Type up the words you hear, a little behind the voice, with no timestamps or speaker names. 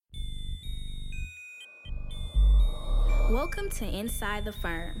Welcome to Inside the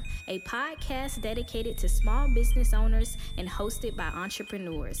Firm, a podcast dedicated to small business owners and hosted by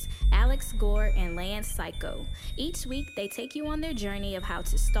entrepreneurs, Alex Gore and Lance Psycho. Each week, they take you on their journey of how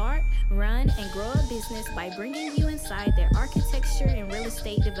to start, run, and grow a business by bringing you inside their architecture and real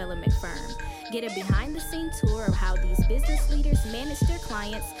estate development firm. Get a behind-the-scenes tour of how these business leaders manage their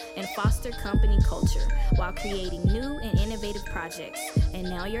clients and foster company culture while creating new and innovative projects. And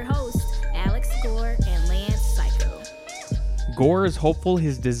now your hosts, Alex Gore and Lance Psycho. Gore is hopeful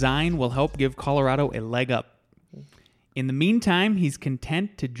his design will help give Colorado a leg up. In the meantime, he's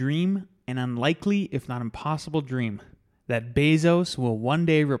content to dream an unlikely, if not impossible, dream that Bezos will one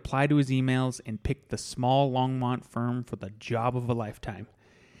day reply to his emails and pick the small Longmont firm for the job of a lifetime.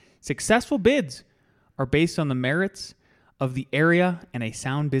 Successful bids are based on the merits of the area and a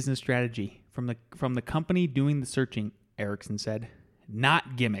sound business strategy from the company doing the searching, Erickson said,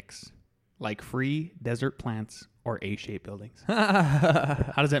 not gimmicks like free desert plants or A-shaped buildings.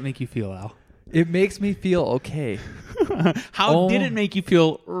 How does that make you feel, Al? It makes me feel okay. How did it make you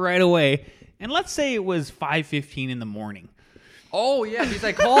feel right away? And let's say it was 5:15 in the morning. Oh, yeah, because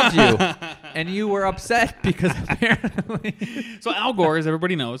I called you, and you were upset because apparently... So Al Gore, as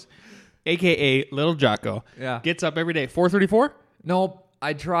everybody knows, a.k.a. Little Jocko, gets up every day. 4:34? Nope,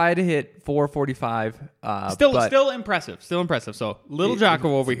 I try to hit 4:45. Still impressive. Still impressive. So Little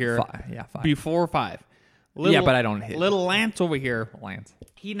Jocko over here, five. Before 5. But I don't hit. Little Lance over here. Lance.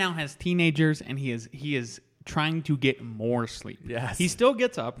 He now has teenagers, and he is trying to get more sleep. Yes. He still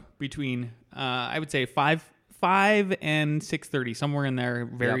gets up between, I would say, 5 and 6:30, somewhere in there.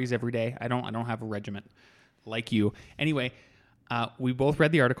 Varies every day. I don't have a regiment like you. Anyway, we both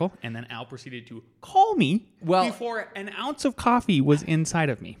read the article, and then Al proceeded to call me before an ounce of coffee was inside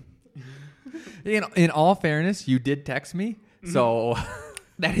of me. In all fairness, you did text me, so...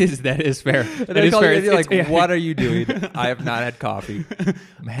 That is fair. That is fair. You're like, what are you doing? I have not had coffee.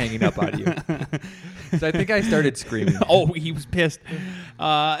 I'm hanging up on you. So I think I started screaming. Oh, he was pissed,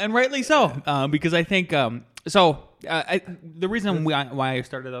 and rightly so, because I think the reason why I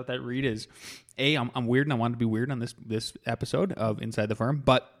started out that read is, I'm weird and I wanted to be weird on this episode of Inside the Firm,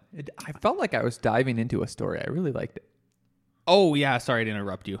 but I felt like I was diving into a story. I really liked it. Oh yeah, sorry to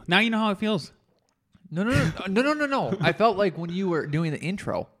interrupt you. Now you know how it feels. No. I felt like when you were doing the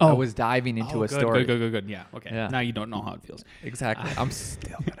intro, I was diving into a story. Good. Yeah, okay. Yeah. Now you don't know how it feels. Exactly. I'm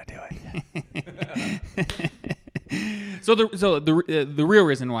still gonna do it. So the real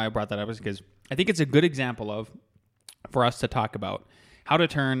reason why I brought that up is because I think it's a good example for us to talk about how to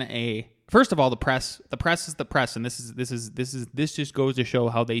turn first of all, the press is the press, and this just goes to show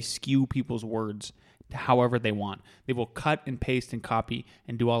how they skew people's words to however they want. They will cut and paste and copy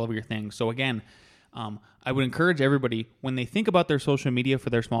and do all of your things. So again, I would encourage everybody, when they think about their social media for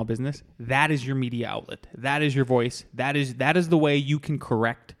their small business, that is your media outlet. That is your voice. That is the way you can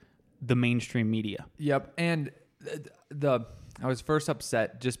correct the mainstream media. Yep. And I was first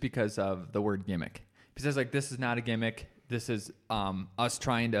upset just because of the word gimmick. Because this is not a gimmick. This is us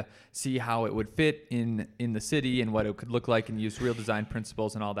trying to see how it would fit in the city and what it could look like and use real design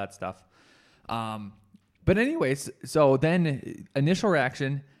principles and all that stuff. But anyways, so then initial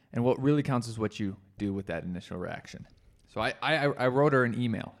reaction, and what really counts is what you do with that initial reaction. So I wrote her an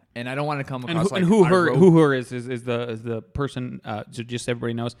email, and I don't want to come across who her is the person. So just so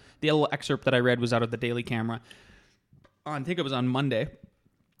everybody knows, the little excerpt that I read was out of the Daily Camera. I think it was on Monday.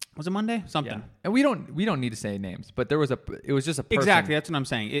 Was it Monday? Something. Yeah. And we don't need to say names, but it was just a person. Exactly, that's what I'm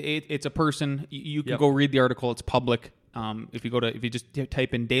saying. It's a person. You can go read the article. It's public. If you just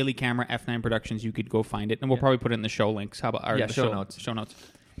type in Daily Camera F9 Productions, you could go find it, and we'll probably put it in the show links. How about the show notes? Show notes.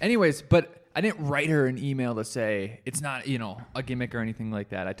 Anyways, but I didn't write her an email to say it's not a gimmick or anything like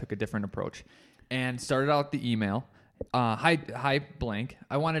that. I took a different approach and started out the email. Hi blank.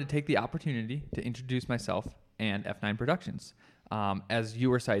 I wanted to take the opportunity to introduce myself and F9 Productions, as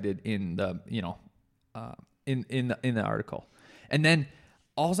you were cited in the in the article, and then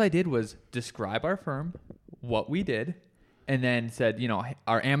all I did was describe our firm, what we did, and then said,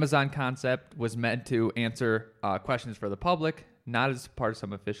 our Amazon concept was meant to answer questions for the public, not as part of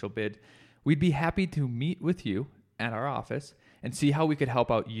some official bid. We'd be happy to meet with you at our office and see how we could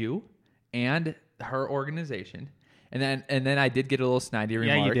help out you and her organization. And then I did get a little snidey remark.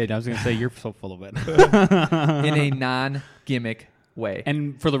 Yeah, you did. I was going to say, you're so full of it. In a non-gimmick way.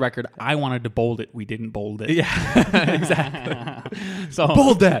 And for the record, I wanted to bold it. We didn't bold it. Yeah, exactly. So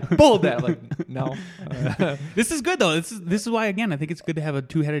bold that. Like, no. This is good though. This is why, again, I think it's good to have a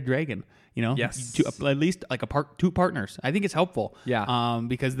two-headed dragon. Yes. At least like two partners. I think it's helpful. Yeah.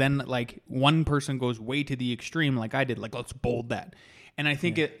 Because then like one person goes way to the extreme, like I did. Like, let's bold that. And I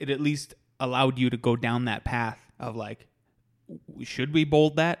think it at least allowed you to go down that path of like, should we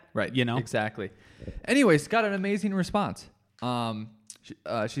bold that? Right. You know? Exactly. Anyways, got an amazing response.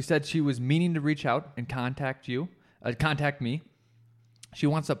 She said she was meaning to reach out and contact me. She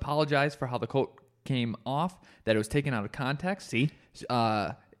wants to apologize for how the quote came off, that it was taken out of context. See?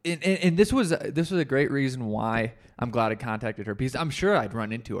 And this was a great reason why I'm glad I contacted her, because I'm sure I'd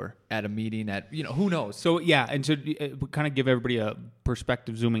run into her at a meeting who knows. So yeah, and so kind of give everybody a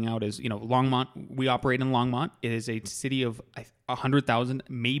perspective zooming out is, Longmont, we operate in Longmont. It is a city of 100,000,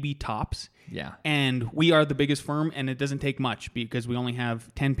 maybe tops. Yeah. And we are the biggest firm, and it doesn't take much because we only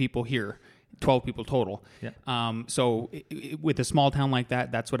have 10 people here. 12 people total. Yeah. So with a small town like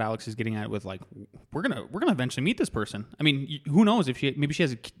that, that's what Alex is getting at with, like, we're gonna eventually meet this person. I mean, who knows if maybe she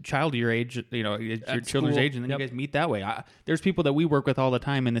has a child your age, your children's age, and then you guys meet that way. There's people that we work with all the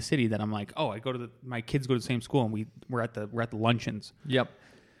time in the city that I'm like, oh, my kids go to the same school, and we're at the luncheons. Yep.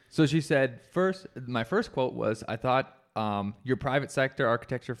 So she said, my first quote was, I thought your private sector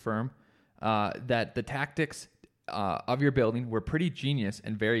architecture firm, that the tactics of your building were pretty genius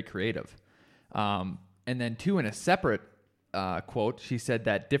and very creative. And then two, in a separate quote, she said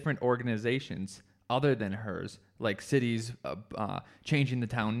that different organizations other than hers, like cities changing the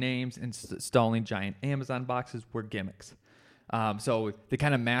town names and installing giant Amazon boxes, were gimmicks. So they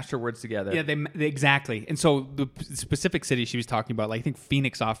kind of mashed her words together. Yeah, they exactly. And so the specific city she was talking about, like, I think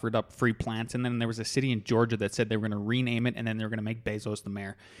Phoenix offered up free plants, and then there was a city in Georgia that said they were going to rename it, and then they were going to make Bezos the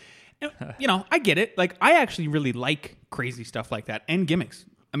mayor. I get it. Like, I actually really like crazy stuff like that and gimmicks.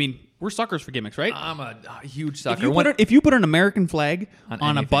 I mean, we're suckers for gimmicks, right? I'm a huge sucker. If you put an American flag on a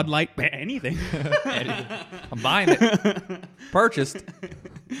anything. Bud Light, anything. I'm buying it. Purchased.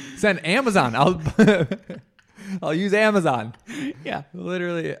 Send Amazon. I'll use Amazon. Yeah.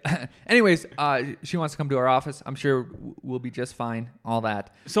 Literally. Anyways, she wants to come to our office. I'm sure we'll be just fine. All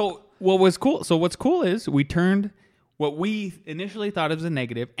that. So what's cool is we turned what we initially thought was a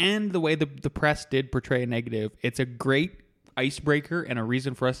negative, and the way the press did portray a negative, it's a great icebreaker and a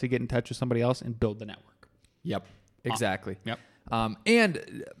reason for us to get in touch with somebody else and build the network. Yep. Exactly. Yep.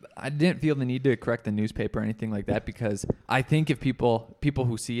 And I didn't feel the need to correct the newspaper or anything like that, because I think if people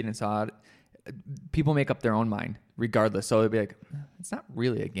who see it and saw it, people make up their own mind regardless. So they'll be like, it's not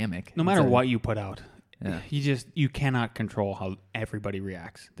really a gimmick. No matter what you put out, Yeah. you cannot control how everybody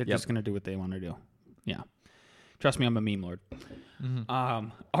reacts. They're just going to do what they want to do. Yeah. Trust me, I'm a meme lord. Mm-hmm.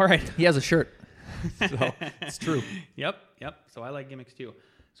 All right. He has a shirt. So it's true. Yep. So I like gimmicks too.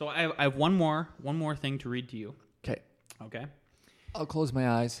 So I have one more thing to read to you. Okay. I'll close my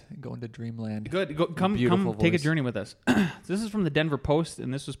eyes and go into dreamland. Good. Come take a journey with us. This is from the Denver Post,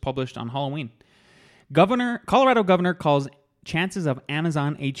 and this was published on Halloween. Colorado governor calls chances of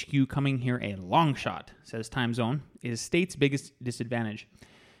Amazon HQ coming here a long shot, says Time Zone, is state's biggest disadvantage.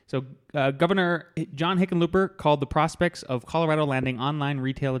 So Governor John Hickenlooper called the prospects of Colorado landing online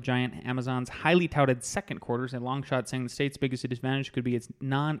retail giant Amazon's highly touted second quarters a long shot, saying the state's biggest disadvantage could be its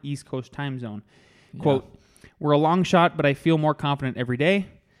non-East Coast time zone. Yeah. Quote, "We're a long shot, but I feel more confident every day,"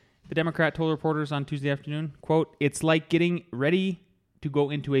 the Democrat told reporters on Tuesday afternoon. Quote, "It's like getting ready to go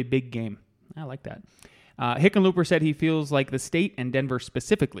into a big game." I like that. Hickenlooper said he feels like the state, and Denver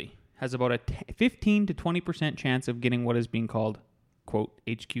specifically, has about a 15 to 20% chance of getting what is being called, quote,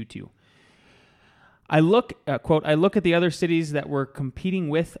 HQ2. Quote, I look at the other cities that we're competing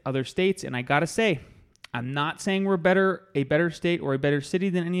with, other states, and I gotta say, I'm not saying we're a better state or a better city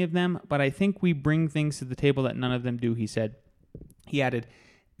than any of them, but I think we bring things to the table that none of them do, he said. He added,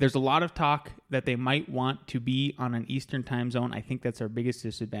 there's a lot of talk that they might want to be on an Eastern time zone. I think that's our biggest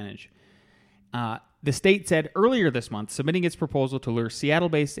disadvantage. The state said earlier this month, submitting its proposal to lure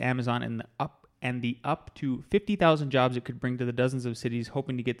Seattle-based Amazon and the up to 50,000 jobs it could bring to the dozens of cities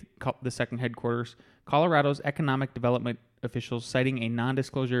hoping to get the second headquarters. Colorado's economic development officials, citing a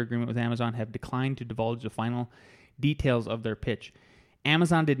non-disclosure agreement with Amazon, have declined to divulge the final details of their pitch.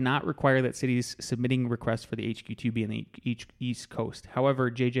 Amazon did not require that cities submitting requests for the HQ2 be in the East Coast.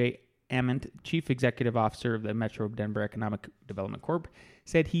 However, J.J. Ament, chief executive officer of the Metro Denver Economic Development Corp.,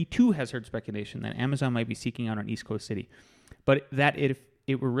 said he too has heard speculation that Amazon might be seeking out an East Coast city, but that if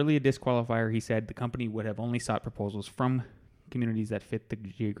it were really a disqualifier, he said the company would have only sought proposals from communities that fit the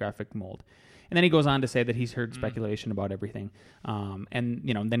geographic mold. And then he goes on to say that he's heard speculation about everything. And,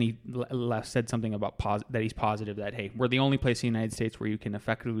 then he said something about that he's positive that, hey, we're the only place in the United States where you can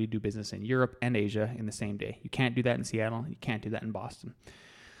effectively do business in Europe and Asia in the same day. You can't do that in Seattle. You can't do that in Boston.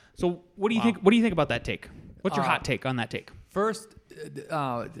 So what do you think? What do you think about that take? What's your hot take on that take? First,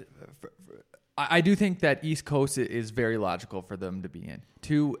 I do think that East Coast is very logical for them to be in.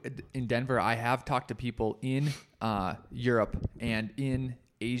 Two, in Denver, I have talked to people in Europe and in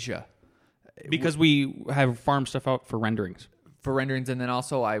Asia. Because we have farm stuff out for renderings. for renderings, and then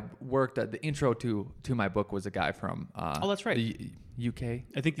also I worked at the intro to my book was a guy from that's right. the UK.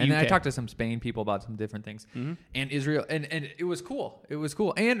 I think the and then I UK. talked to some Spain people about some different things, and Israel, and it was cool. It was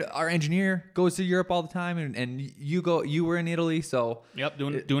cool. And our engineer goes to Europe all the time, and you were in Italy, so Yep,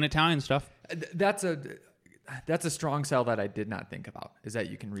 doing Italian stuff. that's a strong sell that I did not think about, is that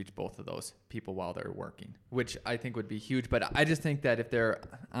you can reach both of those people while they're working, which I think would be huge. But I just think that if they're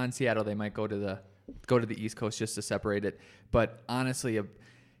on Seattle, they might go to the East Coast just to separate it. But honestly,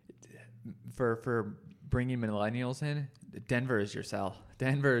 for bringing millennials in, Denver is your sell.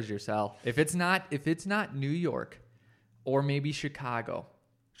 Denver is your sell. If it's not New York or maybe Chicago.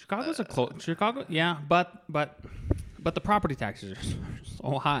 Chicago's Chicago, yeah, but the property taxes are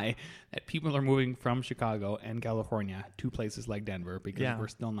so high that people are moving from Chicago and California to places like Denver because we're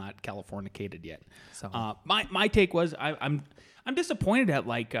still not Californicated yet. So my take was I'm disappointed at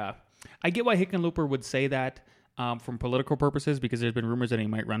I get why Hickenlooper would say that from political purposes, because there's been rumors that he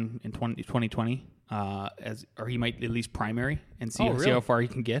might run in 2020 or he might at least primary and see how far he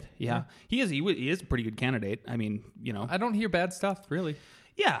can get. Yeah. He is a pretty good candidate. I mean, I don't hear bad stuff really.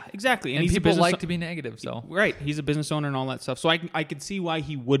 Yeah, exactly. And people like to be negative, so. Right. He's a business owner and all that stuff. So I could see why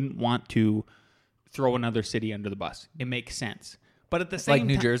he wouldn't want to throw another city under the bus. It makes sense. But at the same time...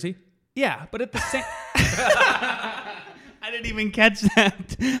 Like New Jersey? Yeah, but at the same... I didn't even catch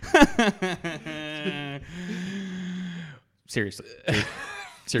that.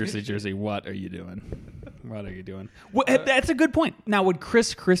 Seriously, Jersey, what are you doing? What are you doing? That's a good point. Now, would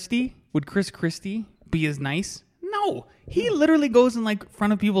Chris Christie be as nice? No, he literally goes in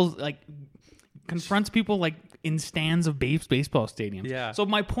front of people, confronts people in stands of baseball stadiums. Yeah. So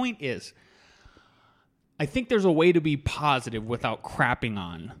my point is, I think there's a way to be positive without crapping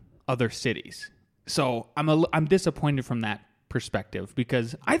on other cities. So I'm disappointed from that perspective,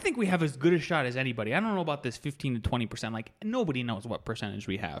 because I think we have as good a shot as anybody. I don't know about this 15 to 20%. Nobody knows what percentage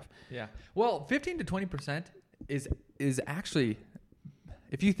we have. Yeah. Well, 15 to 20% is actually,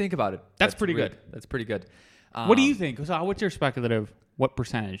 if you think about it, that's pretty good. That's pretty good. What do you think? So what's your speculative? What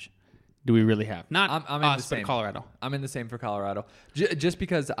percentage do we really have? Not I'm in us, the same. but Colorado. I'm in the same for Colorado. Just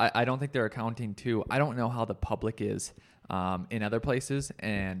because I don't think they're accounting too. I don't know how the public is in other places,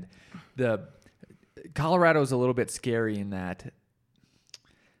 and Colorado is a little bit scary in that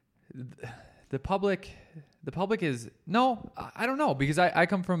the public is I don't know, because I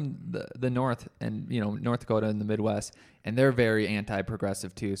come from the north, and North Dakota and the Midwest, and they're very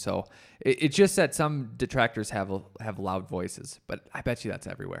anti-progressive too. So it's just that some detractors have loud voices, but I bet you that's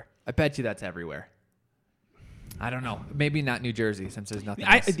everywhere. I don't know. Maybe not New Jersey, since there's nothing.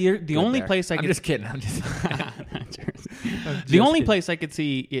 The only there. place I'm just kidding. The only place I could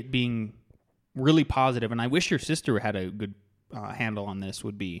see it being really positive, and I wish your sister had a good handle on this,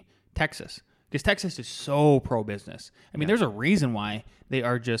 would be Texas. Because Texas is so pro-business. I mean, there's a reason why they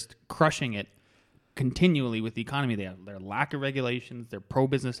are just crushing it continually with the economy. They have their lack of regulations, their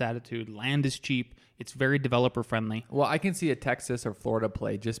pro-business attitude, land is cheap, it's very developer-friendly. Well, I can see a Texas or Florida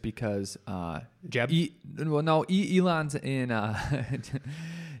play just because... Jeb? Elon's in...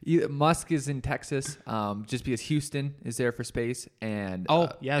 Musk is in Texas just because Houston is there for space. And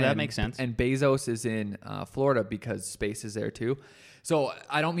that makes sense. And Bezos is in Florida because space is there too. So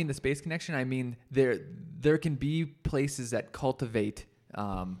I don't mean the space connection. I mean there can be places that cultivate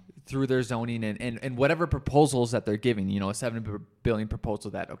through their zoning and whatever proposals that they're giving. A $7 billion proposal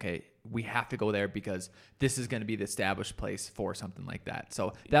that, okay, we have to go there because this is going to be the established place for something like that.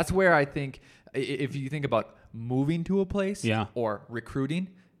 So that's where I think, if you think about moving to a place or recruiting,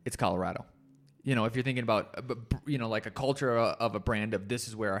 it's Colorado. If you're thinking about, like a culture of a brand of this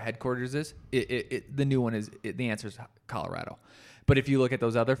is where our headquarters is, the new one is, the answer is Colorado. But if you look at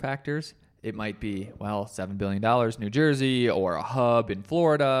those other factors, it might be, $7 billion, New Jersey, or a hub in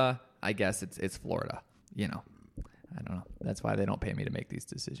Florida. I guess it's Florida. I don't know. That's why they don't pay me to make these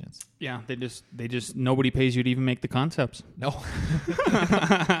decisions. Yeah, they just nobody pays you to even make the concepts. No.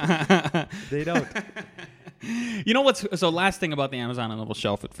 They don't. So last thing about the Amazon, and we'll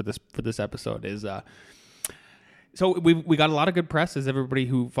shelf it for this episode, is so we got a lot of good press, as everybody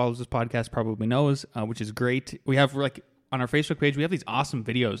who follows this podcast probably knows, which is great. We have on our Facebook page, we have these awesome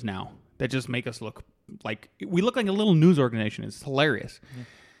videos now that just make us look like a little news organization. It's hilarious. Yeah.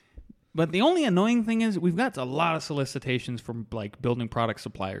 But the only annoying thing is we've got a lot of solicitations from building product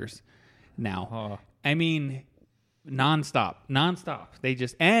suppliers now. I mean, nonstop. They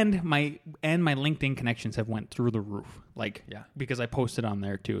just and my LinkedIn connections have went through the roof. Because I posted on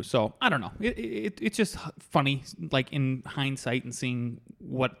there too. So I don't know. It's just funny, in hindsight, and seeing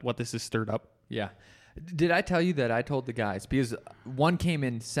what this has stirred up. Yeah. Did I tell you that I told the guys, because one came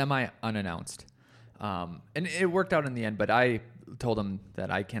in semi-unannounced, And it worked out in the end, but I told him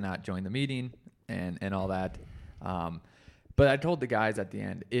that I cannot join the meeting and all that. But I told the guys at the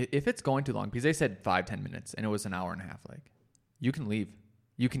end, if it's going too long, because they said 5-10 minutes and it was an hour and a half, like, you can leave.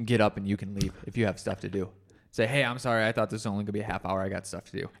 You can get up and you can leave if you have stuff to do. Say, hey, I'm sorry. I thought this was only going to be a half hour. I got stuff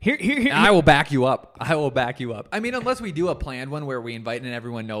to do. Here. And I will back you up. I will back you up. I mean, unless we do a planned one where we invite and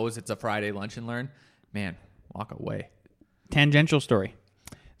everyone knows it's a Friday lunch and learn, man, walk away. Tangential story.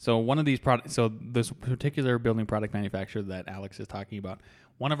 So one of these products, so this particular building product manufacturer that Alex is talking about,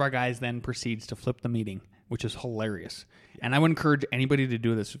 one of our guys then proceeds to flip the meeting, which is hilarious. And I would encourage anybody to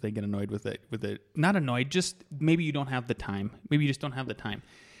do this if they get annoyed with it. Not annoyed, just maybe you don't have the time. Maybe you just don't have the time.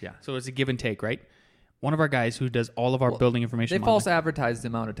 Yeah. So it's a give and take, right? One of our guys who does all of our building information. They false advertised the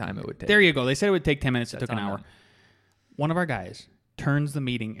amount of time it would take. There you go. They said it would take 10 minutes. It took an hour. Them. One of our guys turns the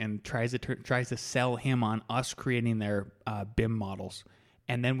meeting and tries to sell him on us creating their BIM models.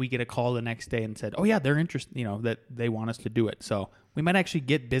 And then we get a call the next day and said, oh, yeah, they're interested, that they want us to do it. So we might actually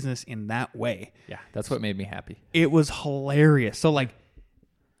get business in that way. Yeah, that's what made me happy. It was hilarious. So, like,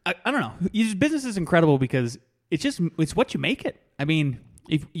 I don't know. Business is incredible because it's what you make it. I mean,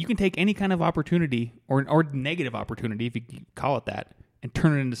 if you can take any kind of opportunity or negative opportunity, if you call it that, and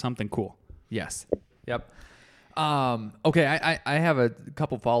turn it into something cool. Yes. Yep. Okay, I have a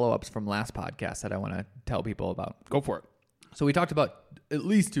couple follow-ups from last podcast that I want to tell people about. Go for it. So we talked about at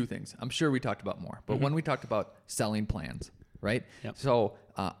least two things. I'm sure we talked about more. But when we talked about selling plans, right? Yep. So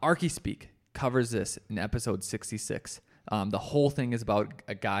ArchiSpeak covers this in episode 66. The whole thing is about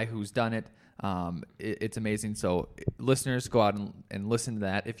a guy who's done it. It's amazing. So listeners, go out and listen to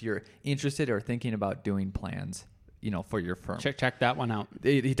that if you're interested or thinking about doing plans, for your firm. Check that one out.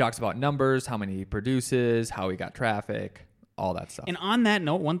 He talks about numbers, how many he produces, how he got traffic, all that stuff. And on that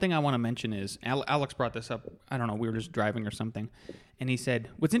note, one thing I want to mention is Alex brought this up. I don't know, we were just driving or something, and he said,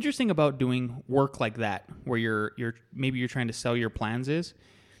 "What's interesting about doing work like that, where you're trying to sell your plans, is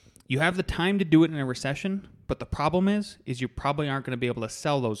you have the time to do it in a recession, but the problem is you probably aren't going to be able to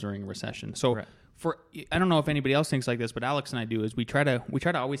sell those during a recession." So right. I don't know if anybody else thinks like this, but Alex and I do, is we try to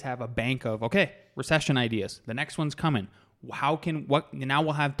always have a bank of, okay, recession ideas. The next one's coming. Now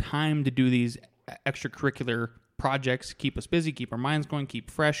we'll have time to do these extracurricular projects, keep us busy, keep our minds going, keep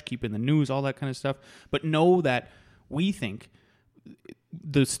fresh, keep in the news, all that kind of stuff. But know that we think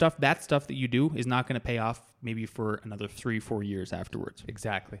that stuff that you do is not going to pay off maybe for another 3-4 years afterwards.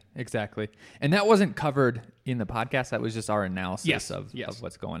 Exactly. And that wasn't covered in the podcast. That was just our analysis of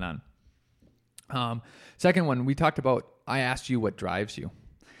what's going on. Second one, we talked about, I asked you what drives you.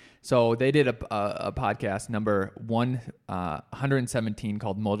 So they did a podcast number 117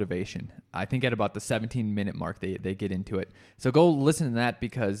 called Motivation. I think at about the 17-minute mark, they get into it. So go listen to that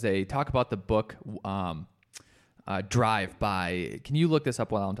because they talk about the book Drive by, can you look this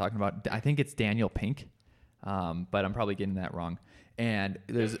up while I'm talking about? I think it's Daniel Pink, but I'm probably getting that wrong. And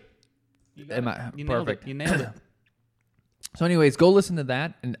there's, You nailed it. So anyways, go listen to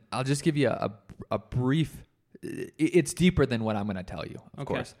that, and I'll just give you a brief. It's deeper than what I'm going to tell you, of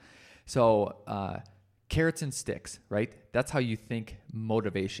course. So carrots and sticks, right? That's how you think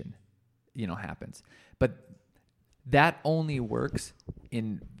motivation, happens. But that only works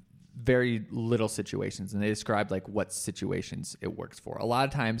in very little situations, and they described like what situations it works for. A lot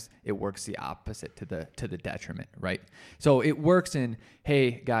of times it works the opposite to the detriment, right? So it works in,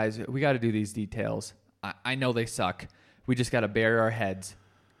 hey guys, we got to do these details. I know they suck. We just got to bury our heads,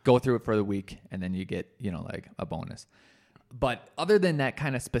 go through it for the week, and then you get, like a bonus. But other than that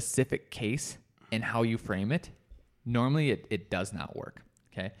kind of specific case and how you frame it, normally it does not work,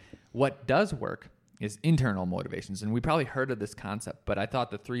 okay? What does work is internal motivations. And we probably heard of this concept, but I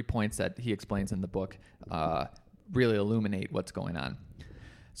thought the 3 points that he explains in the book really illuminate what's going on.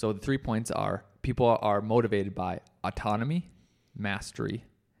 So the 3 points are people are motivated by autonomy, mastery,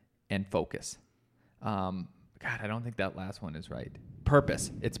 and focus. God, I don't think that last one is right.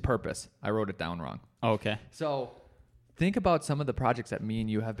 Purpose. It's purpose. I wrote it down wrong. Oh, okay. So think about some of the projects that me and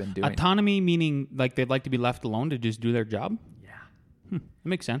you have been doing. Autonomy meaning like they'd like to be left alone to just do their job? Yeah. That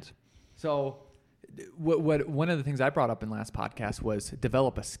makes sense. So what one of the things I brought up in last podcast was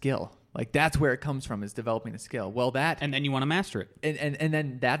develop a skill. Like that's where it comes from, is developing a skill. Well, and then you want to master it. And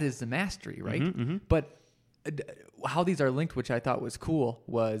then that is the mastery, right? Mm-hmm. But how these are linked, which I thought was cool,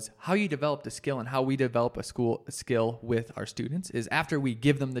 was how you developed a skill and how we develop a skill with our students is after we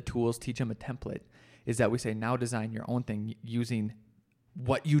give them the tools, teach them a template, is that we say, now design your own thing using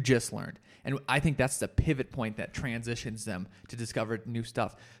what you just learned. And I think that's the pivot point that transitions them to discover new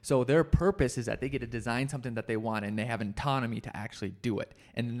stuff. So their purpose is that they get to design something that they want and they have autonomy to actually do it.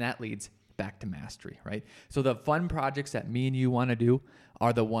 And then that leads back to mastery, right? So the fun projects that me and you want to do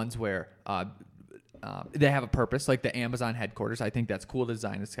are the ones where they have a purpose, like the Amazon headquarters. I think that's cool to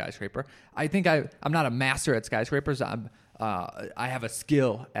design a skyscraper. I think I'm not a master at skyscrapers. I have a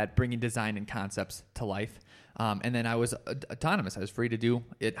skill at bringing design and concepts to life. And then I was autonomous. I was free to do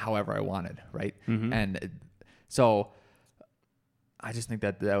it however I wanted, right? Mm-hmm. And so I just think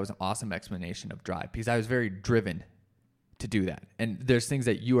that was an awesome explanation of drive, because I was very driven to do that. And there's things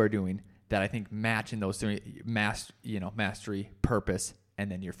that you are doing that I think match in those three, mastery, purpose,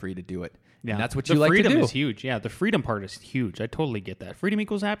 and then you're free to do it. Yeah, and that's what you like to do. The freedom is huge. Yeah, the freedom part is huge. I totally get that. Freedom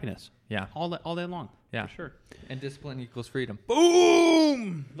equals happiness. Yeah, all day long. Yeah, for sure. And discipline equals freedom.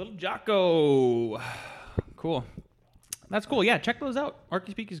 Boom, little Jocko. Cool. That's cool. Yeah, check those out.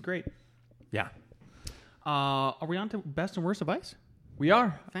 ArchiSpeak is great. Yeah. Are we on to best and worst advice? We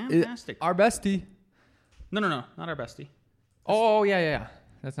are. Fantastic. Our bestie. No, not our bestie. Oh, yeah.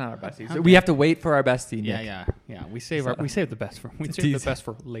 That's not our bestie. So we have to wait for our bestie, Nick. Yeah. We save the best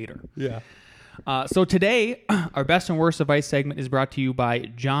for later. Yeah. So today, our best and worst advice segment is brought to you by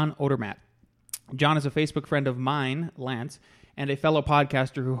John Odermatt. John is a Facebook friend of mine, Lance, and a fellow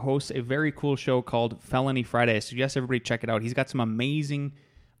podcaster who hosts a very cool show called Felony Friday. I suggest everybody check it out. He's got some amazing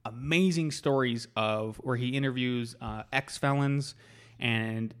stories of where he interviews ex-felons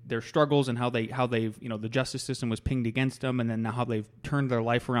and their struggles and how they've the justice system was pinged against them, and then how they've turned their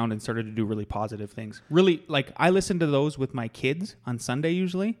life around and started to do really positive things. Really, like, I listen to those with my kids on Sunday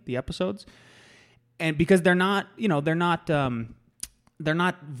usually, the episodes, and because they're not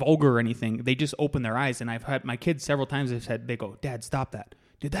vulgar or anything. They just open their eyes. And I've had my kids several times, they go, "Dad, stop that.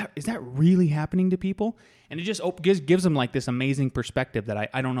 Is that really happening to people?" And it just gives them like this amazing perspective that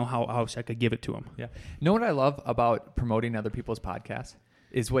I don't know how else I could give it to them. Yeah. You know what I love about promoting other people's podcasts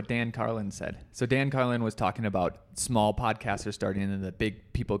is what Dan Carlin said. So Dan Carlin was talking about small podcasters starting and then the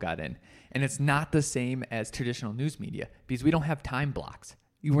big people got in. And it's not the same as traditional news media because we don't have time blocks.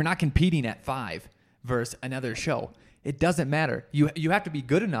 We're not competing at 5 versus another show. It doesn't matter. You have to be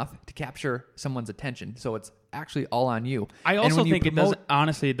good enough to capture someone's attention. So it's actually all on you. I also think it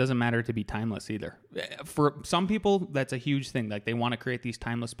doesn't matter to be timeless either. For some people, that's a huge thing. Like, they want to create these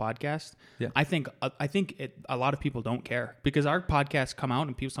timeless podcasts. Yeah. I think a lot of people don't care because our podcasts come out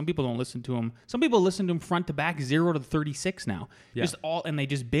and some people don't listen to them. Some people listen to them front to back, 0 to 36 now. Yeah. And they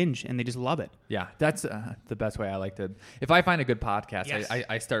just binge and they just love it. Yeah, that's the best way I like to. If I find a good podcast, yes.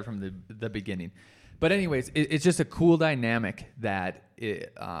 I start from the beginning. But anyways, it's just a cool dynamic that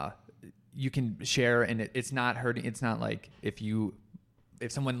you can share, and it's not hurting. It's not like if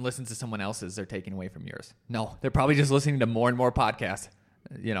someone listens to someone else's, they're taking away from yours. No, they're probably just listening to more and more podcasts,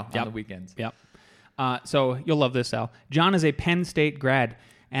 on the weekends. Yep. So you'll love this, Al. John is a Penn State grad,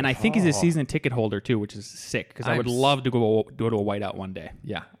 and I think he's a season ticket holder too, which is sick because I would love to go to a whiteout one day.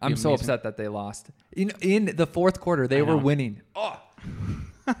 Yeah, I'm so upset that they lost. In the fourth quarter, they were winning. Oh.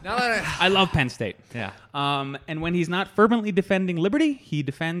 I love Penn State. Yeah. And when he's not fervently defending liberty, he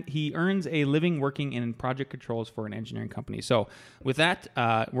earns a living working in project controls for an engineering company. So with that,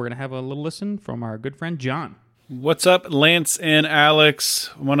 we're going to have a little listen from our good friend John. What's up, Lance and Alex?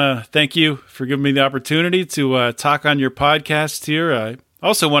 I want to thank you for giving me the opportunity to talk on your podcast here. I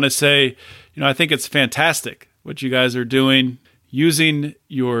also want to say, I think it's fantastic what you guys are doing, using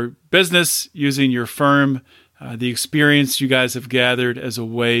your business, using your firm, the experience you guys have gathered as a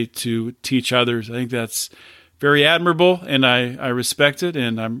way to teach others. I think that's very admirable, and I respect it,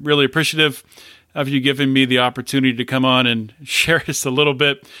 and I'm really appreciative of you giving me the opportunity to come on and share just a little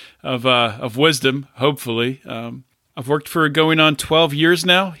bit of wisdom, hopefully. I've worked for going on 12 years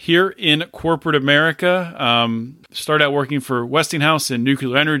now here in corporate America. Started out working for Westinghouse in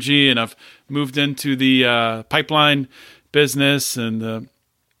nuclear energy, and I've moved into the pipeline business and the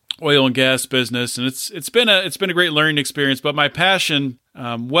oil and gas business, and it's been a great learning experience. But my passion,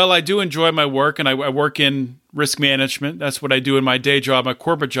 I do enjoy my work, and I work in risk management. That's what I do in my day job, my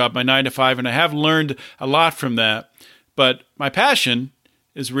corporate job, my 9 to 5, and I have learned a lot from that. But my passion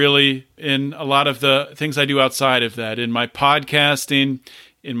is really in a lot of the things I do outside of that, in my podcasting,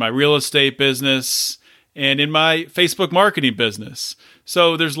 in my real estate business, and in my Facebook marketing business.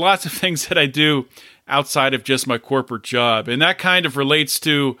 So there's lots of things that I do outside of just my corporate job. And that kind of relates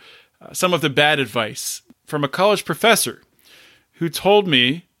to some of the bad advice from a college professor who told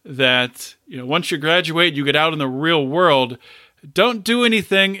me that, once you graduate, you get out in the real world, don't do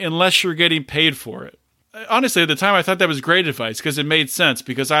anything unless you're getting paid for it. Honestly, at the time, I thought that was great advice because it made sense,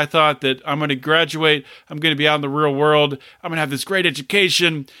 because I thought that I'm going to graduate, I'm going to be out in the real world, I'm going to have this great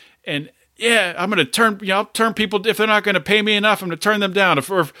education, and I'm going to I'll turn people, if they're not going to pay me enough, I'm going to turn them down.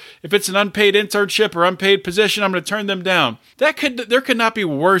 If it's an unpaid internship or unpaid position, I'm going to turn them down. There could not be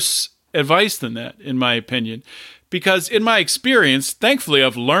worse advice than that, in my opinion. Because in my experience, thankfully,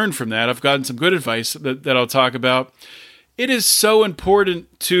 I've learned from that. I've gotten some good advice that I'll talk about. It is so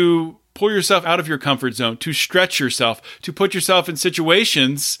important to pull yourself out of your comfort zone, to stretch yourself, to put yourself in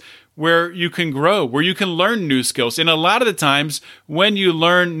situations where you can grow, where you can learn new skills. And a lot of the times when you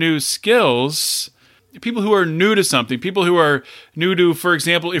learn new skills, people who are new to something, people who are new to, for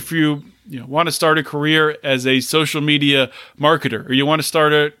example, if you want to start a career as a social media marketer, or you want to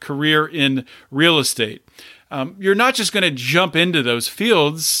start a career in real estate, you're not just going to jump into those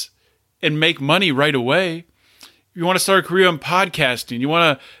fields and make money right away. You want to start a career in podcasting. You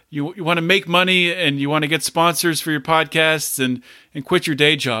want to make money, and you want to get sponsors for your podcasts and quit your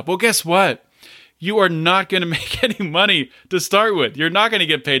day job. Well, guess what? You are not going to make any money to start with. You're not going to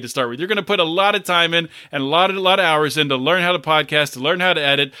get paid to start with. You're going to put a lot of time in and a lot of hours in to learn how to podcast, to learn how to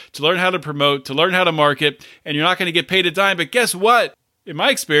edit, to learn how to promote, to learn how to market, and you're not going to get paid a dime. But guess what? In my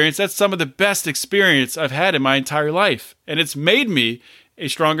experience, that's some of the best experience I've had in my entire life. And it's made me a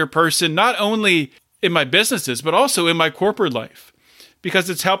stronger person, not only in my businesses, but also in my corporate life. Because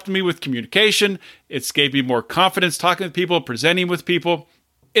it's helped me with communication. It's gave me more confidence talking with people, presenting with people.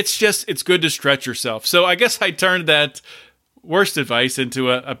 It's good to stretch yourself. So I guess I turned that worst advice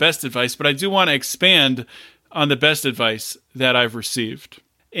into a best advice, but I do want to expand on the best advice that I've received.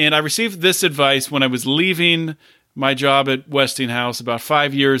 And I received this advice when I was leaving my job at Westinghouse about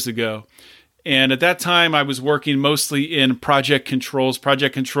 5 years ago. And at that time, I was working mostly in project controls,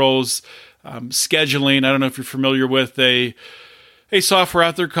 scheduling. I don't know if you're familiar with a software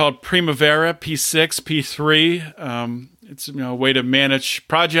out there called Primavera, P6, P3. It's a way to manage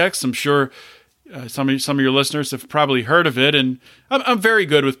projects. I'm sure some of your listeners have probably heard of it. And I'm very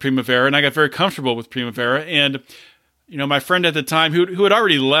good with Primavera, and I got very comfortable with Primavera. And my friend at the time, who had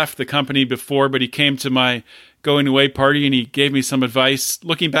already left the company before, but he came to my going away party and he gave me some advice.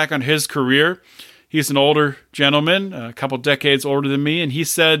 Looking back on his career, he's an older gentleman, a couple decades older than me, and he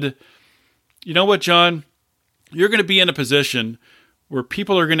said, "You know what, John? You're going to be in a position where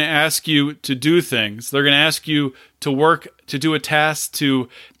people are going to ask you to do things. They're going to ask you to work, to do a task, to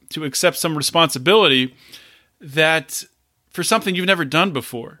accept some responsibility that for something you've never done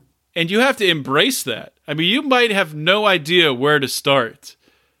before. And you have to embrace that. I mean, you might have no idea where to start,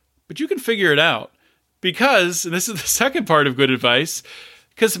 but you can figure it out. Because, and this is the second part of good advice,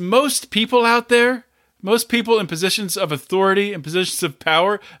 because most people out there, most people in positions of authority and positions of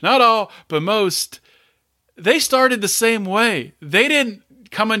power, not all, but most, they started the same way. They didn't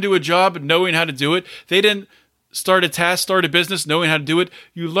come into a job knowing how to do it. They didn't start a task, start a business knowing how to do it.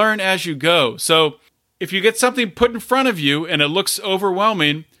 You learn as you go. So if you get something put in front of you and it looks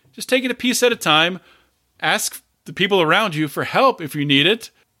overwhelming, just take it a piece at a time. Ask the people around you for help if you need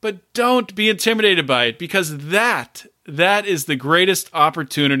it, but don't be intimidated by it, because that is the greatest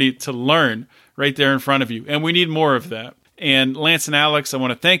opportunity to learn right there in front of you. And we need more of that. And Lance and Alex, I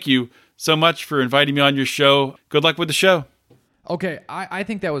want to thank you so much for inviting me on your show. Good luck with the show. Okay, I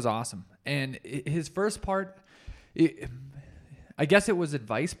think that was awesome. And his first part, I guess it was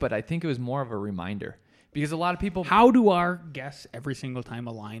advice, but I think it was more of a reminder. Because a lot of people... How do our guests every single time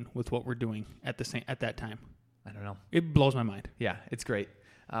align with what we're doing at that time? I don't know. It blows my mind. Yeah, it's great.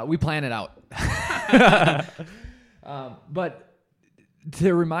 We plan it out. But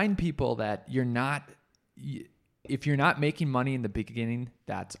to remind people that if you're not making money in the beginning,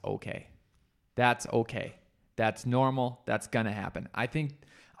 that's okay. That's okay. That's normal. That's going to happen. I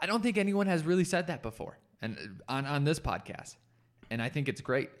don't think anyone has really said that before and on this podcast. And I think it's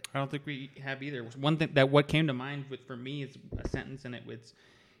great. I don't think we have either. One thing that what came to mind for me is a sentence, and it's,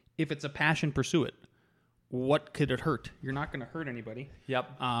 if it's a passion, pursue it. What could it hurt? You're not going to hurt anybody. Yep.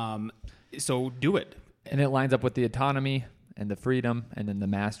 So do it. And it lines up with the autonomy and the freedom and then the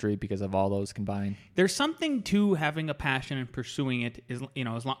mastery, because of all those combined. There's something to having a passion and pursuing it, as long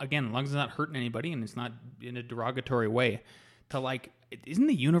as it's not hurting anybody and it's not in a derogatory way. To isn't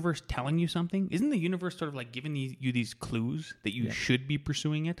the universe telling you something? Isn't the universe sort of giving you these clues that you should be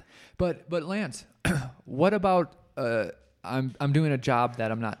pursuing it? But Lance, what about I'm doing a job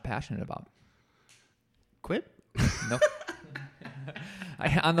that I'm not passionate about? Quit? No.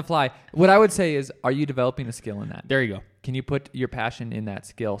 On the fly. What I would say is, are you developing a skill in that? There you go. Can you put your passion in that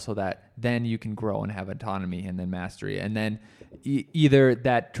skill so that then you can grow and have autonomy and then mastery? And then either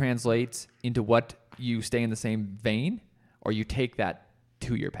that translates into what you stay in the same vein, or you take that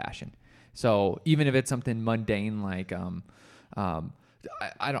to your passion. So even if it's something mundane like I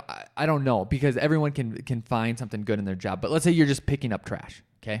don't know, because everyone can find something good in their job. But let's say you're just picking up trash,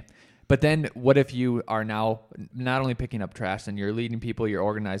 okay? But then what if you are now not only picking up trash, and you're leading people, you're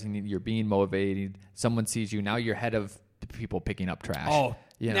organizing, you're being motivated, someone sees you, now you're head of the people picking up trash. Oh,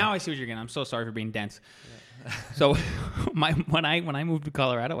 now I see what you're getting. I'm so sorry for being dense. So when I moved to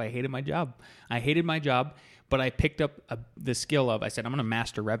Colorado, I hated my job. But I picked up the skill of, I said, I'm going to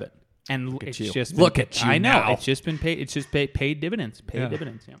master Revit. And it's just Look at you I know. now. It's just been paid. It's just paid dividends.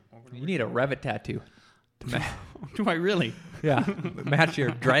 Dividends. Yeah. You need a Revit tattoo. Do I really? Yeah, match your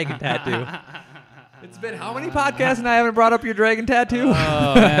dragon tattoo. It's been how many podcasts and I haven't brought up your dragon tattoo?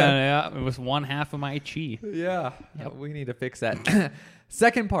 Oh, man, yeah. It was one half of my chi. Yeah, we need to fix that.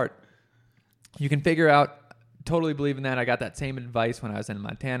 Second part, you can figure out, totally believe in that. I got that same advice when I was in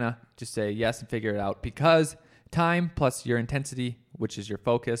Montana. Just say yes and figure it out, because time plus your intensity, which is your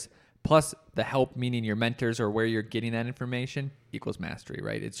focus, plus the help, meaning your mentors or where you're getting that information, equals mastery,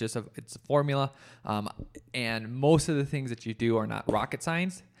 right? It's just it's a formula. And most of the things that you do are not rocket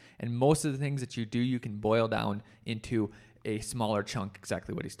science. And most of the things that you do, you can boil down into a smaller chunk,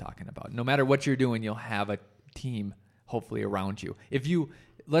 exactly what he's talking about. No matter what you're doing, you'll have a team hopefully around you. If you,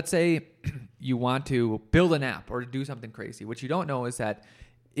 let's say you want to build an app or do something crazy, what you don't know is that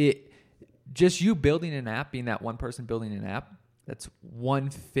just you building an app, being that one person building an app, that's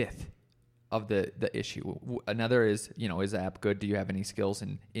 1/5 of the issue. Another is, is the app good? Do you have any skills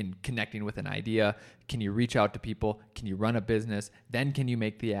in connecting with an idea? Can you reach out to people? Can you run a business? Then can you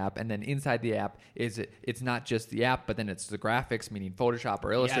make the app? And then inside the app, it's not just the app, but then it's the graphics, meaning Photoshop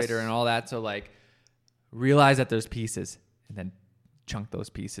or Illustrator and all that. So realize that there's pieces and then chunk those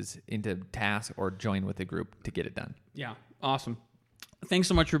pieces into tasks or join with a group to get it done. Yeah. Awesome. Thanks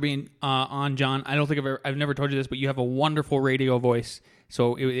so much for being on, John. I don't think I've never told you this, but you have a wonderful radio voice.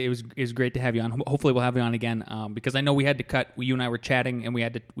 So it was great to have you on. Hopefully we'll have you on again, because I know we had to cut. You and I were chatting, and we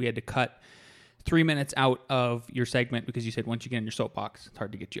had to cut 3 minutes out of your segment because you said once you get in your soapbox, it's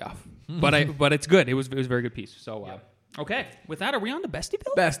hard to get you off. But it's good. It was a very good piece. So okay, with that, are we on to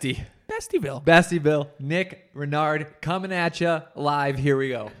Bestieville? Bestieville. Nick Renard coming at you live. Here we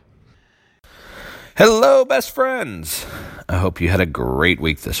go. Hello, best friends. I hope you had a great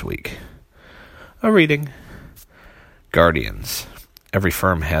week this week. A reading. Guardians. Every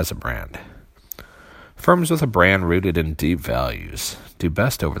firm has a brand. Firms with a brand rooted in deep values do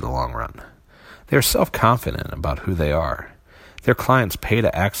best over the long run. They are self-confident about who they are. Their clients pay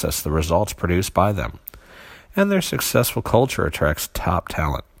to access the results produced by them. And their successful culture attracts top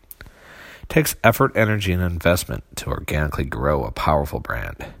talent. It takes effort, energy, and investment to organically grow a powerful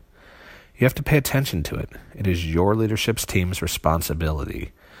brand. You have to pay attention to it. It is your leadership team's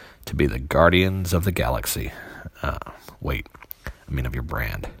responsibility to be the guardians of the galaxy. Of your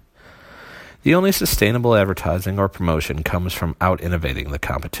brand. The only sustainable advertising or promotion comes from out-innovating the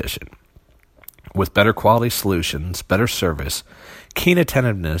competition. With better quality solutions, better service, keen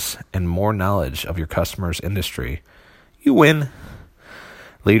attentiveness, and more knowledge of your customer's industry, you win.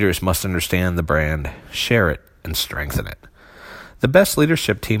 Leaders must understand the brand, share it, and strengthen it. The best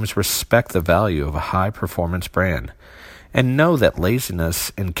leadership teams respect the value of a high-performance brand and know that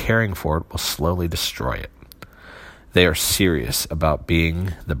laziness in caring for it will slowly destroy it. They are serious about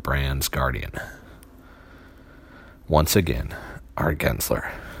being the brand's guardian. Once again, Art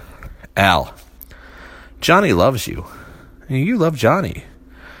Gensler. Al, Johnny loves you. And you love Johnny.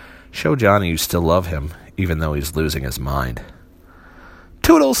 Show Johnny you still love him, even though he's losing his mind.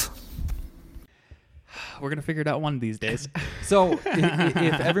 Toodles! We're going to figure it out one of these days. So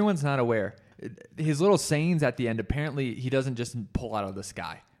if everyone's not aware, his little sayings at the end, apparently he doesn't just pull out of the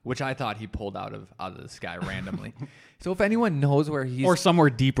sky, which I thought he pulled out of the sky randomly. So if anyone knows where he's... Or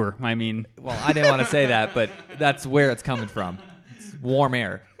somewhere deeper, I mean. Well, I didn't want to say that, but that's where it's coming from. It's warm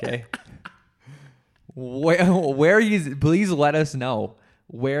air, okay? Where he's... Please let us know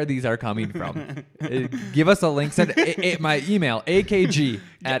where these are coming from. Give us a link. Send my email, akg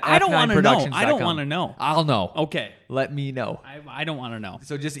at I don't want to know. f9productions.com. I don't want to know. I'll know. Okay. Let me know. I don't want to know.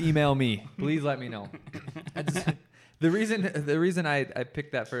 So just email me. Please let me know. The reason I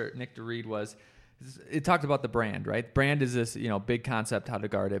picked that for Nick to read was it talked about the brand, right? Brand is this big concept, how to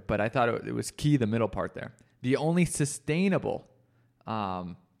guard it, but I thought it was key, the middle part there. The only sustainable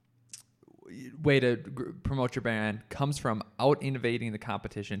way to promote your brand comes from out innovating the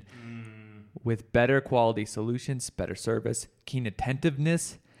competition with better quality solutions, better service, keen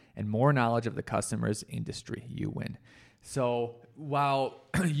attentiveness, and more knowledge of the customer's industry. You win. So while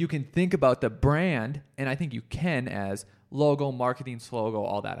you can think about the brand, and I think you can as logo, marketing, slogan,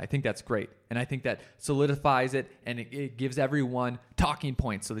 all that, I think that's great. And I think that solidifies it, and it gives everyone talking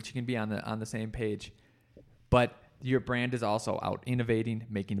points so that you can be on the same page. But your brand is also out innovating,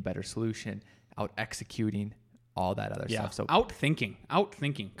 making a better solution, out executing, all that other stuff. So out thinking,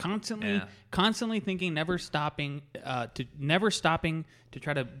 constantly thinking, never stopping to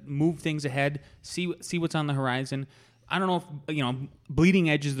try to move things ahead, see what's on the horizon. I don't know if bleeding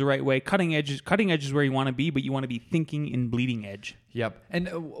edge is the right way. Cutting edge is where you want to be, but you want to be thinking in bleeding edge. Yep. And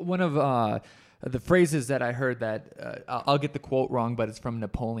one of the phrases that I heard that I'll get the quote wrong, but it's from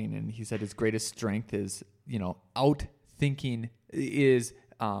Napoleon, and he said his greatest strength is out thinking is.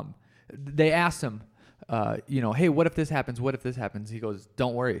 They asked him, hey, what if this happens? What if this happens? He goes,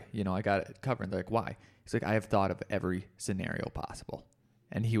 don't worry, I got it covered. And they're like, why? He's like, I have thought of every scenario possible.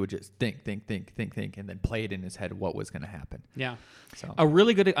 And he would just think, and then play it in his head what was going to happen. Yeah. So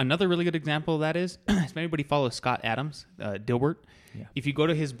Another really good example of that is, if anybody follows Scott Adams, Dilbert, if you go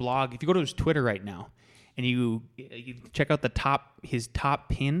to his blog, if you go to his Twitter right now, and you check out his top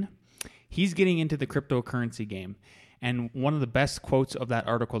pin, he's getting into the cryptocurrency game. And one of the best quotes of that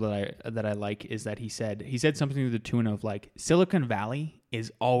article that I like is that he said something to the tune of like, Silicon Valley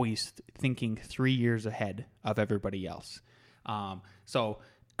is always thinking 3 years ahead of everybody else. The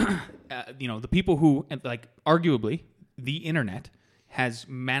people who, like, arguably the internet has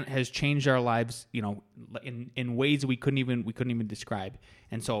changed our lives, in ways we couldn't even describe.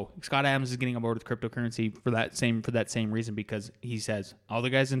 And so Scott Adams is getting on board with cryptocurrency for that same reason, because he says all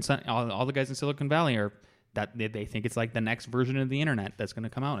the guys in Silicon Valley are that they think it's like the next version of the internet that's going to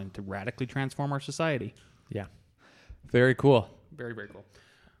come out and to radically transform our society. Yeah, very cool. Very, very cool.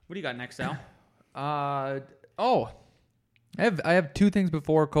 What do you got next, Al? I have two things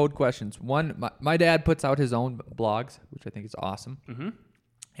before code questions. One, my dad puts out his own blogs, which I think is awesome. Mm-hmm.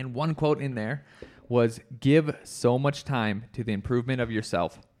 And one quote in there was, give so much time to the improvement of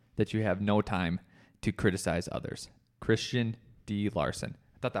yourself that you have no time to criticize others. Christian D. Larson.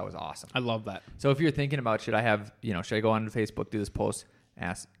 I thought that was awesome. I love that. So if you're thinking about, should I go on to Facebook, do this post,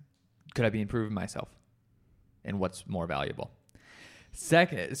 ask, could I be improving myself? And what's more valuable?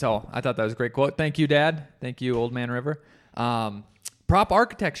 Second, so I thought that was a great quote. Thank you, Dad. Thank you, Old Man River. Prop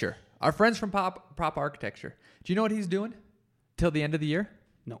Architecture. Our friends from Prop Architecture. Do you know what he's doing till the end of the year?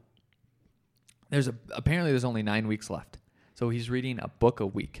 No. Apparently there's only 9 weeks left. So he's reading a book a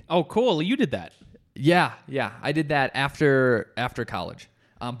week. Oh, cool. You did that. Yeah. I did that after college.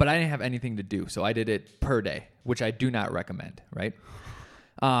 But I didn't have anything to do, so I did it per day, which I do not recommend, right?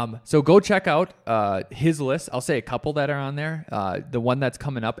 So go check out his list. I'll say a couple that are on there. The one that's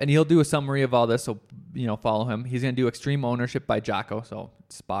coming up, and he'll do a summary of all this, so follow him. He's going to do Extreme Ownership by Jocko, so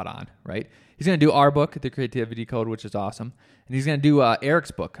spot on, right? He's going to do our book, The Creativity Code, which is awesome. And he's going to do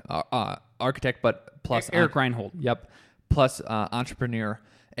Eric's book, Architect, but plus... Eric Reinhold. Yep, plus Entrepreneur.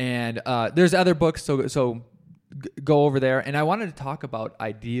 And there's other books, so go over there. And I wanted to talk about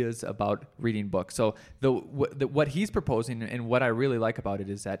ideas about reading books. So what he's proposing, and what I really like about it,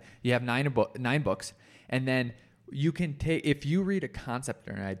 is that you have 9 books, and then you can take, if you read a concept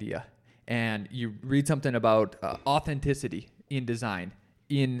or an idea, and you read something about authenticity in design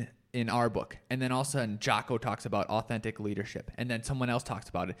in our book, and then all of a sudden Jocko talks about authentic leadership, and then someone else talks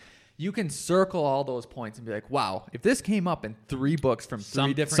about it, you can circle all those points and be like, wow, if this came up in 3 books from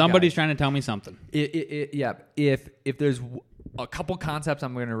 3 different somebody's guys, trying to tell me something. Yeah. If there's a couple concepts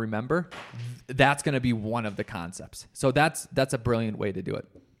I'm going to remember, that's going to be one of the concepts. So that's a brilliant way to do it.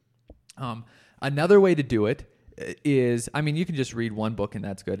 Another way to do it is, you can just read one book and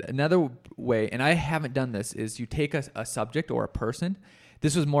that's good. Another way, and I haven't done this, is you take a subject or a person.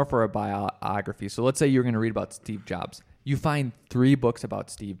 This was more for a biography. So let's say you're going to read about Steve Jobs. You find 3 books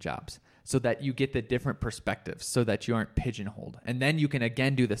about Steve Jobs so that you get the different perspectives, so that you aren't pigeonholed. And then you can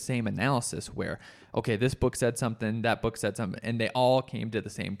again do the same analysis where, okay, this book said something, that book said something, and they all came to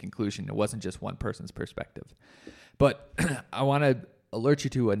the same conclusion. It wasn't just one person's perspective. But I want to alert you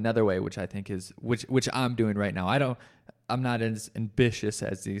to another way, which I think is, which I'm doing right now. I'm not as ambitious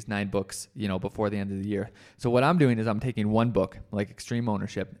as these 9 books, before the end of the year. So what I'm doing is I'm taking one book, like Extreme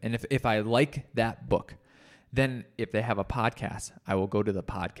Ownership, and if I like that book, then if they have a podcast, I will go to the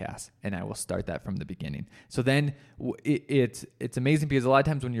podcast and I will start that from the beginning. So then it's amazing, because a lot of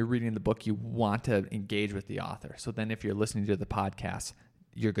times when you're reading the book, you want to engage with the author. So then if you're listening to the podcast,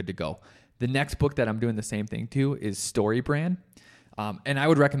 you're good to go. The next book that I'm doing the same thing to is Story Brand. And I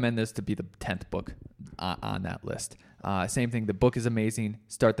would recommend this to be the 10th book on that list. Same thing. The book is amazing.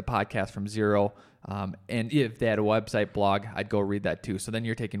 Start the podcast from zero. And if they had a website blog, I'd go read that too. So then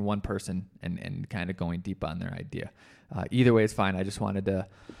you're taking one person and kind of going deep on their idea. Either way is fine. I just wanted to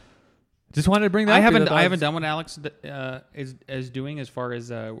bring that up. I haven't done what Alex is doing as far as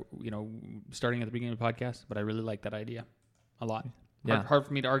starting at the beginning of the podcast, but I really like that idea a lot. Yeah. Hard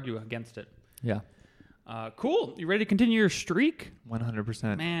for me to argue against it. Yeah. Cool. You ready to continue your streak?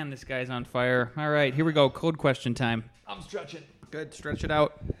 100%. Man, this guy's on fire. All right, here we go. Code question time. I'm stretching. Good. Stretch it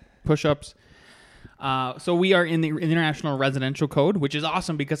out. Push-ups. So we are in the International Residential Code, which is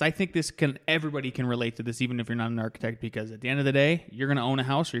awesome because I think everybody can relate to this, even if you're not an architect. Because at the end of the day, you're going to own a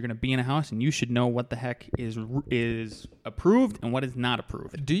house or you're going to be in a house, and you should know what the heck is approved and what is not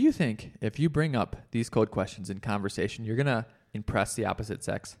approved. Do you think if you bring up these code questions in conversation, you're gonna impress the opposite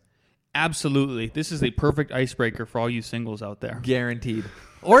sex? Absolutely, this is a perfect icebreaker for all you singles out there. Guaranteed.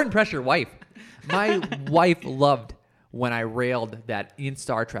 Or impress your wife. My wife loved when I railed that in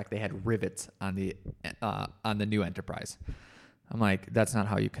Star Trek they had rivets on the new Enterprise. I'm like, that's not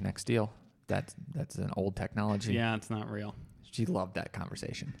how you connect steel. That's an old technology. Yeah, it's not real. She loved that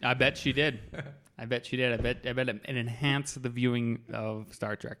conversation. I bet she did. I bet it enhanced the viewing of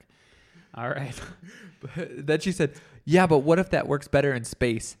Star Trek. All right. Then she said, yeah, but what if that works better in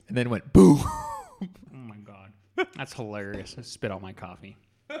space? And then went, boo. Oh, my God. That's hilarious. I spit out my coffee.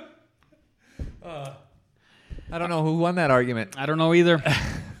 I don't know who won that argument. I don't know either.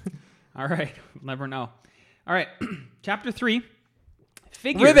 All right. We'll never know. All right. Chapter 3.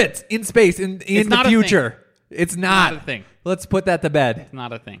 Figure. Rivets in space in the future. It's not a thing. Let's put that to bed. It's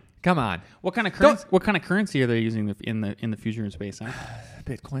not a thing. Come on. What kind of currency? What kind of currency are they using in the future in space? Huh?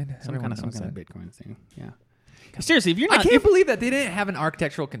 Bitcoin. Some kind of Bitcoin thing. Yeah. Seriously, if you're not, I can't believe that they didn't have an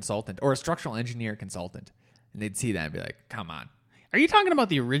architectural consultant or a structural engineer consultant, and they'd see that and be like, "Come on." Are you talking about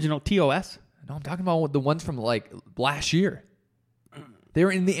the original TOS? No, I'm talking about the ones from like last year. They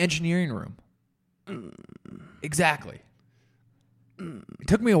were in the engineering room. Exactly. It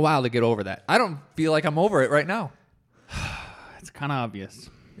took me a while to get over that. I don't feel like I'm over it right now. It's kind of obvious.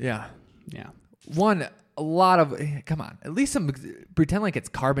 Yeah. Yeah. A lot of, come on, at least pretend like it's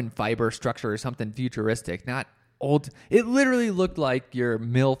carbon fiber structure or something futuristic, not old. It literally looked like your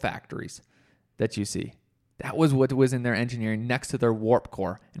mill factories that you see. That was what was in their engineering next to their warp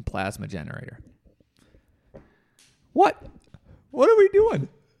core and plasma generator. What are we doing?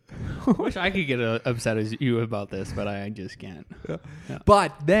 I wish I could get upset as you about this, but I just can't. Yeah.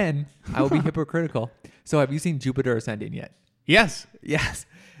 But then I will be hypocritical. So have you seen Jupiter Ascending yet? Yes. Yes.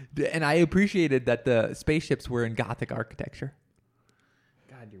 And I appreciated that the spaceships were in Gothic architecture.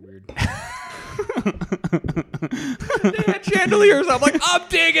 God, you're weird. They had chandeliers. I'm like, I'm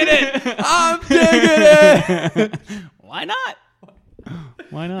digging it. Why not?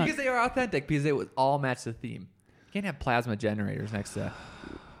 Why not? Because they are authentic. Because it was all matched the theme. You can't have plasma generators next to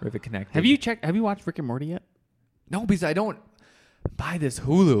Rivet Connect. Have you watched Rick and Morty yet? No, because I don't buy this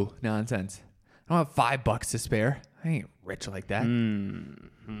Hulu nonsense. I don't have $5 to spare. I ain't rich like that.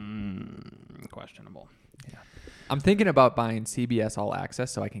 Questionable. Yeah. I'm thinking about buying CBS All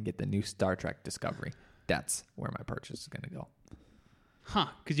Access so I can get the new Star Trek Discovery. That's where my purchase is going to go. Huh,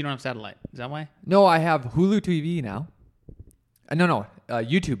 because you don't have satellite. Is that why? No, I have Hulu TV now.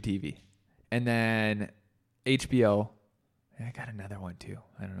 YouTube TV. And then HBO. I got another one too.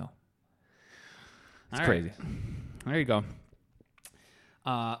 I don't know. It's crazy. There you go.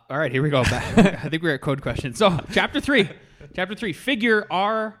 All right, here we go. I think we're at code questions. So, chapter 3. Figure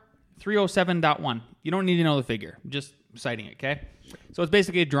R307.1. You don't need to know the figure. I'm just citing it, okay? So, it's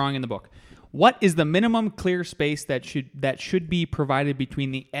basically a drawing in the book. What is the minimum clear space that should be provided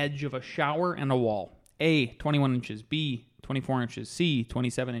between the edge of a shower and a wall? A, 21 inches. B, 24 inches. C,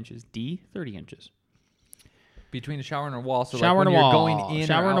 27 inches. D, 30 inches. Between a shower and a wall. So shower like and when a wall. you're going in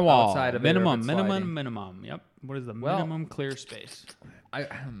shower or and a wall. outside of minimum. Yep. What is the minimum clear space?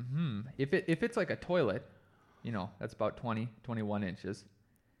 If it's like a toilet, that's about 21 inches.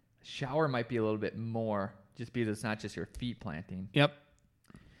 Shower might be a little bit more, just because it's not just your feet planting. Yep.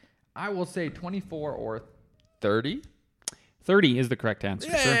 I will say 24 or 30. 30 is the correct answer,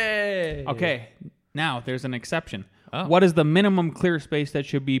 Yay! sir. Okay. Now, there's an exception. Oh. What is the minimum clear space that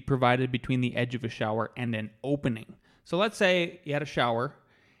should be provided between the edge of a shower and an opening? So let's say you had a shower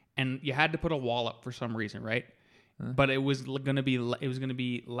and you had to put a wall up for some reason, right? But it was going to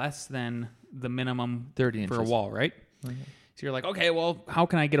be less than the minimum 30 for a inches. wall, right? Okay. So you're like, okay, well, how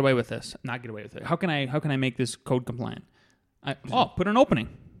can I get away with this? Not get away with it. How can I make this code compliant? Put an opening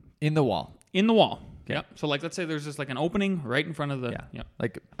In the wall. in the wall. Yep. So like, let's say there's just like an opening right in front of the. Yeah. Yep.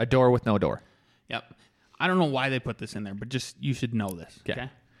 Like a door with no door. Yep. I don't know why they put this in there, but just you should know this. Okay. Okay.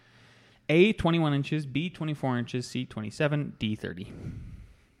 A, 21 inches. B, 24 inches. C, 27. D, 30.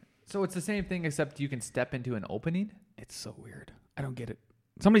 So it's the same thing except you can step into an opening? It's so weird. I don't get it.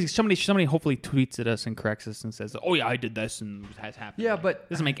 Somebody hopefully tweets at us and corrects us and says, "Oh yeah, I did this and it has happened." Yeah, but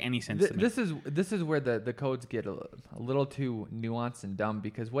doesn't make any sense to me. This is where the codes get a little too nuanced and dumb,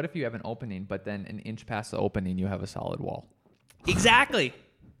 because what if you have an opening, but then an inch past the opening you have a solid wall? Exactly.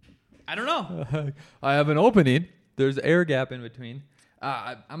 I don't know. I have an opening. There's air gap in between.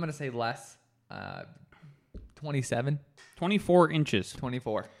 I'm going to say less. 27. 24 inches.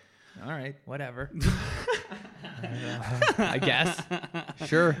 24. All right, whatever. I guess.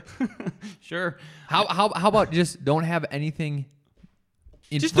 Sure. How about just don't have anything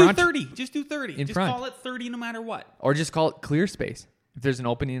in Just front? do 30. Just do 30. In Just front. call it 30 no matter what. Or just call it clear space. If there's an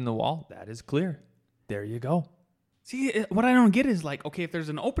opening in the wall, that is clear. There you go. See, what I don't get is like, okay, if there's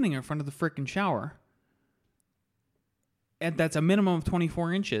an opening in front of the frickin' shower, and that's a minimum of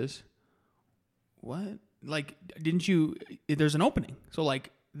 24 inches, what? Like, didn't you, there's an opening. So,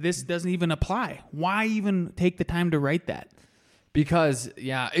 like, this doesn't even apply. Why even take the time to write that? Because,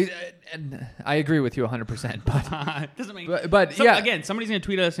 and I agree with you 100%. But It doesn't make But, so, yeah. Again, somebody's going to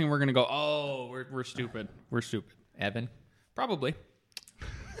tweet us and we're going to go, oh, we're stupid. We're stupid. Evan, Probably. get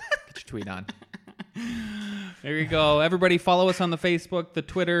your tweet on. There you go. Everybody follow us on the Facebook, the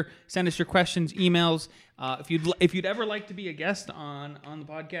Twitter. Send us your questions, emails. If you'd ever like to be a guest on the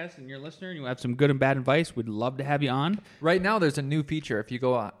podcast and you're a listener and you have some good and bad advice, we'd love to have you on. Right now, there's a new feature. If you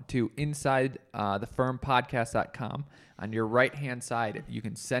go to insidethefirmpodcast.com, on your right-hand side, you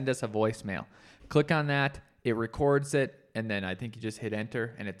can send us a voicemail. Click on that. It records it, and then I think you just hit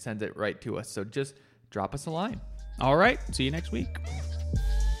enter, and it sends it right to us. So just drop us a line. All right. See you next week.